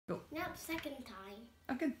not second time.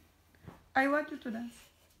 Okay. I want you to dance.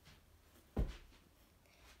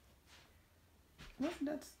 What?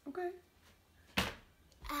 That's okay.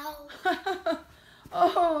 Ow.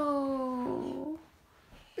 Oh.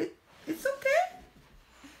 It's okay.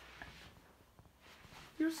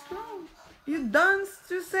 You're strong. You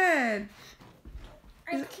danced, you said.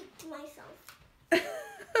 I kicked myself.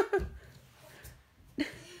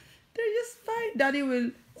 They're just fine. Daddy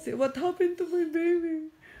will say, what happened to my baby?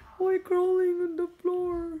 Why crawling on the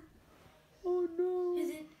floor? Oh no. Is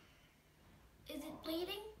it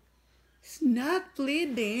bleeding? It's not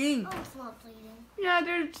bleeding. Oh, it's not bleeding. Yeah,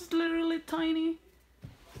 they're just literally tiny.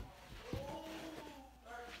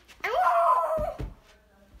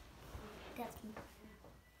 That's me.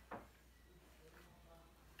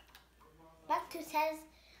 Back to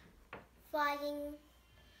satisfying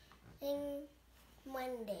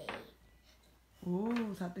Monday.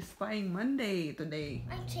 Oh, satisfying Monday today.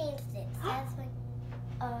 I changed it. Satisfying.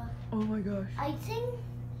 Oh my gosh. I think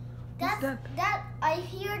What's that? I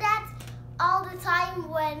hear that all the time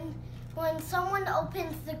when someone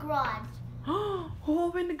opens the garage. Who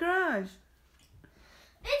opened the garage?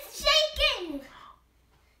 It's shaking.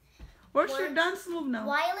 Where's your dance move now?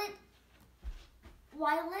 While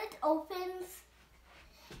it opens,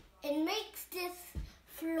 it makes this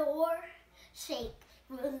floor shake.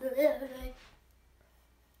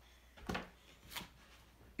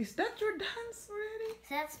 Is that your dance already?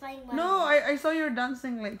 Satisfying Monday. No, I saw you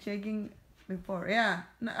dancing like shaking before. Yeah,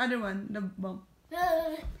 the other one, the bump.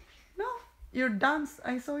 No, your dance.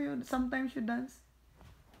 I saw you. Sometimes you dance.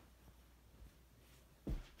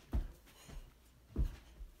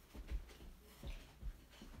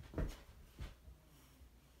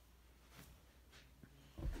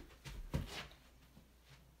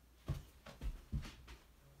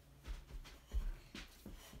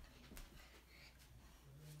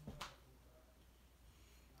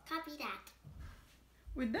 Copy that.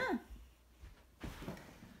 With that.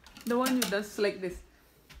 The one who does like this.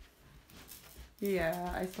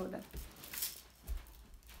 Yeah, I saw that.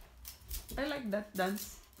 I like that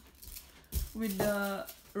dance. With the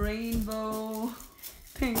rainbow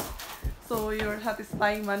thing. So you're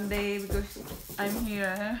satisfying Monday because I'm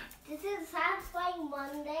here. This is Satisfying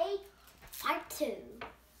Monday Part 2.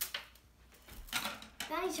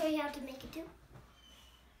 Can I show you how to make it too?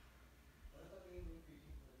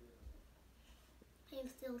 I'm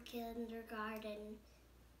still kindergarten.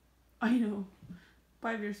 I know.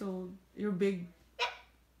 5 years old. You're big.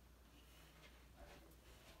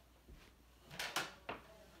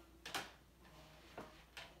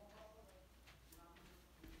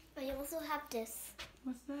 I also have this.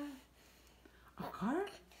 What's that? A car?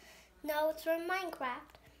 No, it's from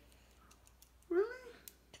Minecraft. Really?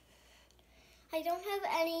 I don't have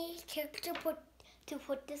any character to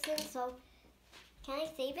put this in, so can I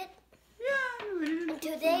save it? Yeah, we didn't And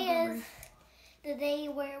put today some is the day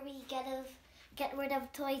where we get rid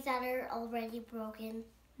of toys that are already broken.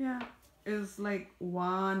 Yeah, it's like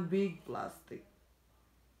one big plastic.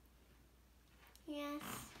 Yes.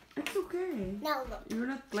 It's okay. Now look. You're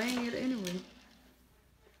not playing it anyway.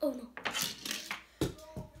 Oh no.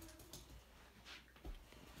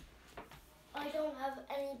 I don't have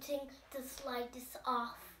anything to slide this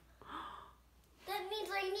off. That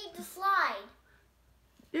means I need to slide.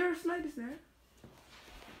 Your slide is there.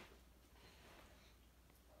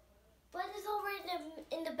 But it's over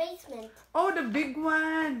in the basement. Oh, the big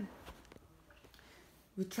one.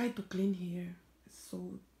 We tried to clean here. It's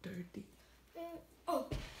so dirty. Oh.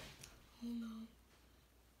 Oh no.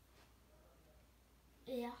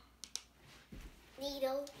 Yeah.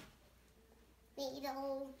 Needle.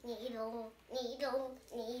 Needle, needle, needle,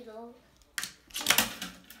 needle.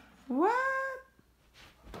 What?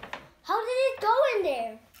 How did it go in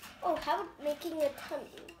there? Oh, how about making a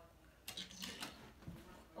tummy?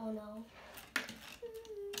 Oh no.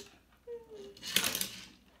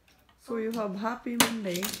 So you have happy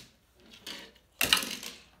Monday.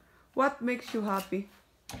 What makes you happy?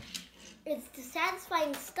 It's the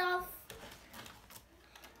satisfying stuff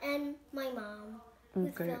and my mom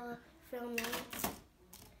who's Okay. filming.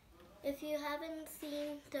 If you haven't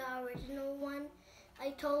seen the original one,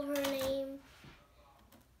 I told her name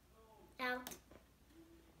out.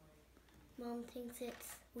 Mom thinks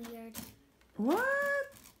it's weird.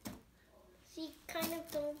 What? She kind of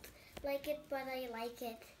don't like it, but I like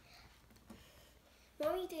it.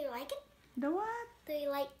 Mommy, do you like it? The what? Do you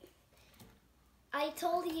like? I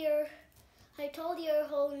told your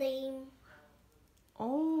whole name.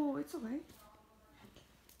 Oh, it's okay.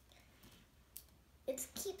 It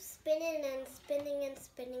keeps spinning and spinning and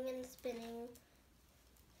spinning and spinning.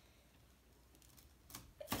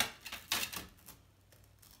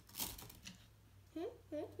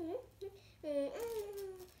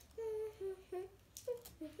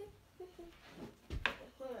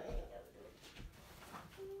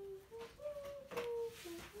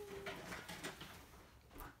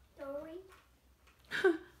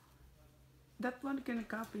 That one can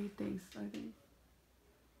copy things, I think.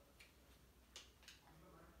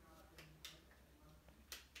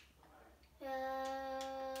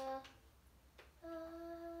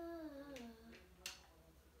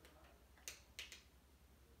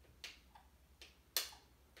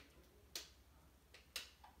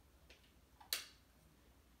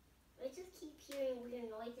 I just keep hearing weird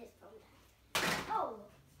noises from that. Oh,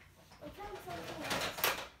 I found something else.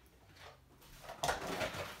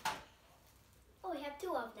 Oh, we have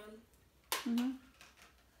two of them. Mm-hmm.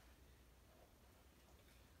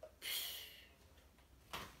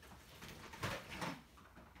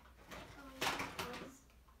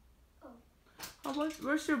 How about,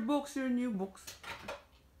 where's your books, your new books?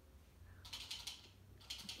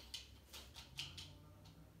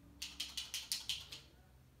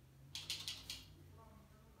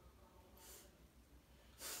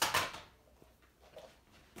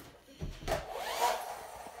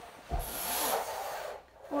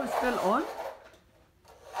 Oh, it's still on?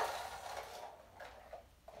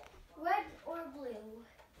 Red or blue?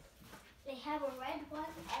 They have a red one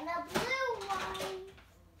and a blue one.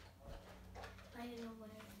 I don't know where.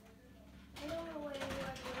 I don't know where one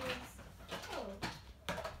is. Oh.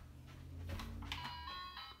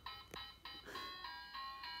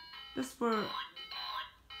 That's for...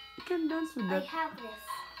 You can dance with I that. have this.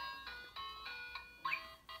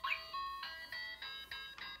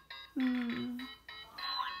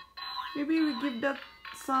 Maybe we give that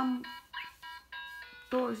some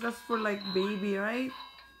toys. That's for like baby, right?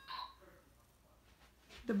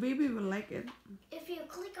 The baby will like it. If you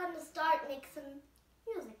click on the start, make some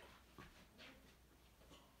music.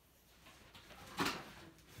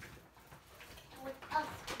 With us.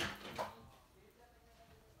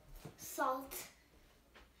 Salt.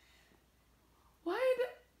 Why the...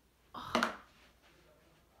 Oh.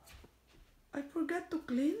 I forgot to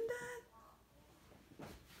clean that.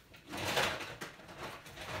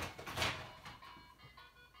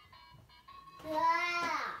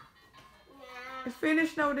 It's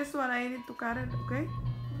finished now, this one. I need to cut it, okay?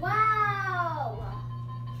 Wow!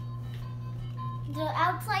 The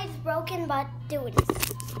outside's broken, but do this.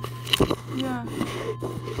 Yeah.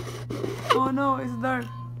 Oh no, it's dark.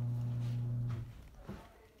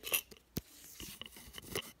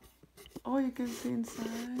 Oh, you can see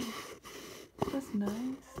inside. That's nice.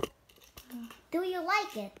 Do you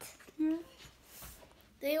like it? Yeah.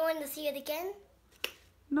 Do you want to see it again?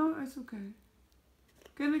 No, it's okay.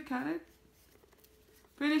 Can we cut it?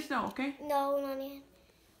 Finish now, okay? No, not yet.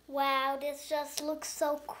 Wow, this just looks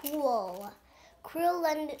so cool. Cruel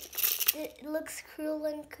and... It looks cruel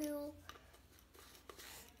and cool.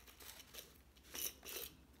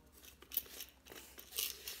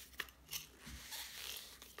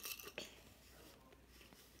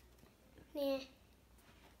 Yeah.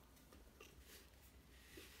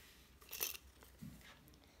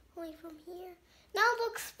 Only from here. Now it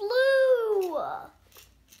looks blue.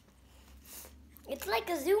 It's like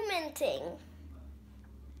a zoom in thing.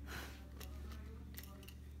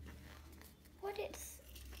 What is?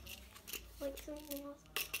 Like something else.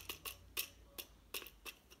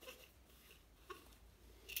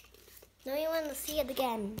 Now you want to see it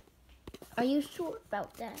again. Are you sure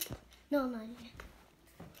about that? No, not yet.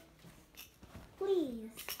 Please,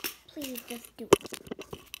 please just do it.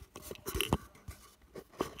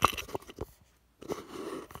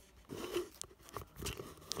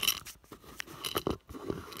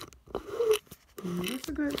 That's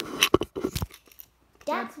good.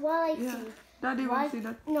 That's what I Yeah. see. Daddy will What? see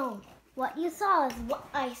that. No, what you saw is what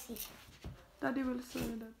I see. Daddy will show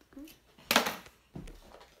you that, okay?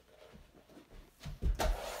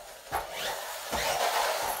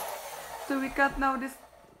 So we cut now this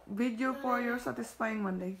video for your satisfying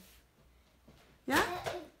Monday. Yeah?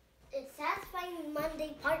 It's Satisfying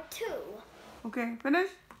Monday Part 2. Okay, finish?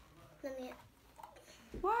 Let me.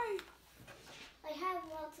 Why? I have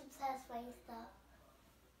lots of satisfying stuff.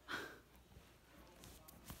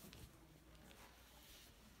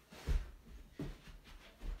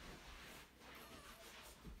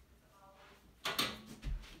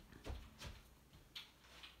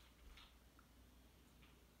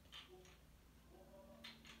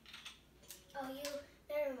 Oh,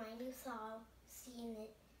 never mind, you seen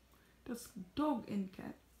it. That's dog and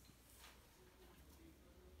cat.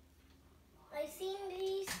 I seen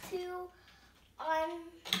these two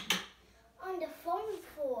on the phone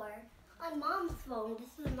before. On Mom's phone.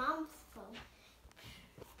 This is Mom's phone.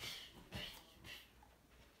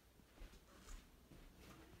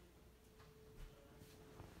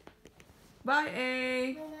 Bye,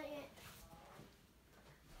 A. No, not yet.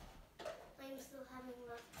 I'm still having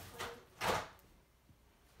lots of fun.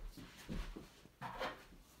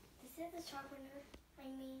 This is the sharpener. I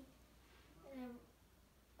mean,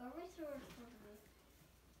 eraser or something.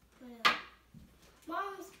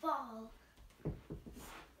 Mom's ball.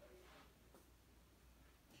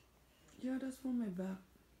 Yeah, that's for my back.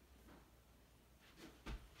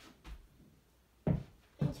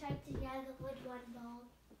 And try together with one ball.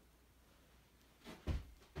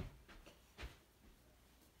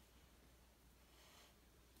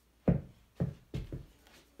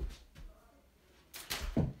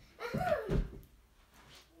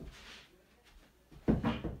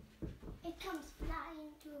 It comes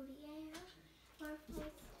flying through the air.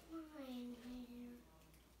 Marvelous flying there.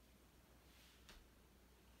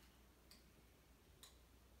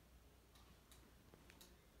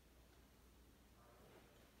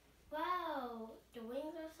 Wow, the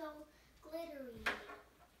wings are so glittery.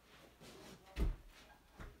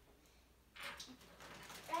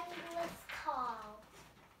 Endless tall.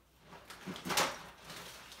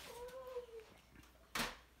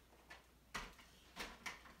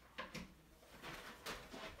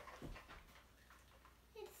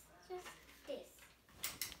 It's just this.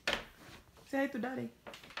 Say hi to Daddy.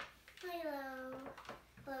 Hello.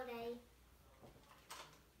 Hello, Daddy.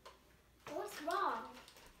 What's wrong?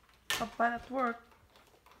 Papa at work.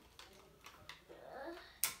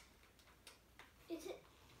 Is it?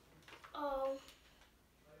 Oh.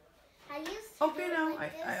 I used to Okay do it now.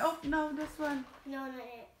 like this. I off now this one. No, not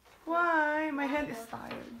yet. Why? My hand is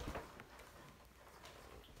tired.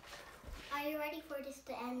 Are you ready for this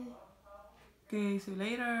to end? Okay, see you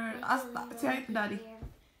later. Wait Ask, till you say hi go to Daddy. here.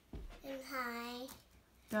 And hi,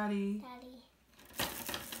 Daddy. Daddy.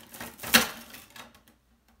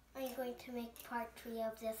 I'm going to make part 3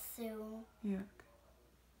 of this soon. Yeah.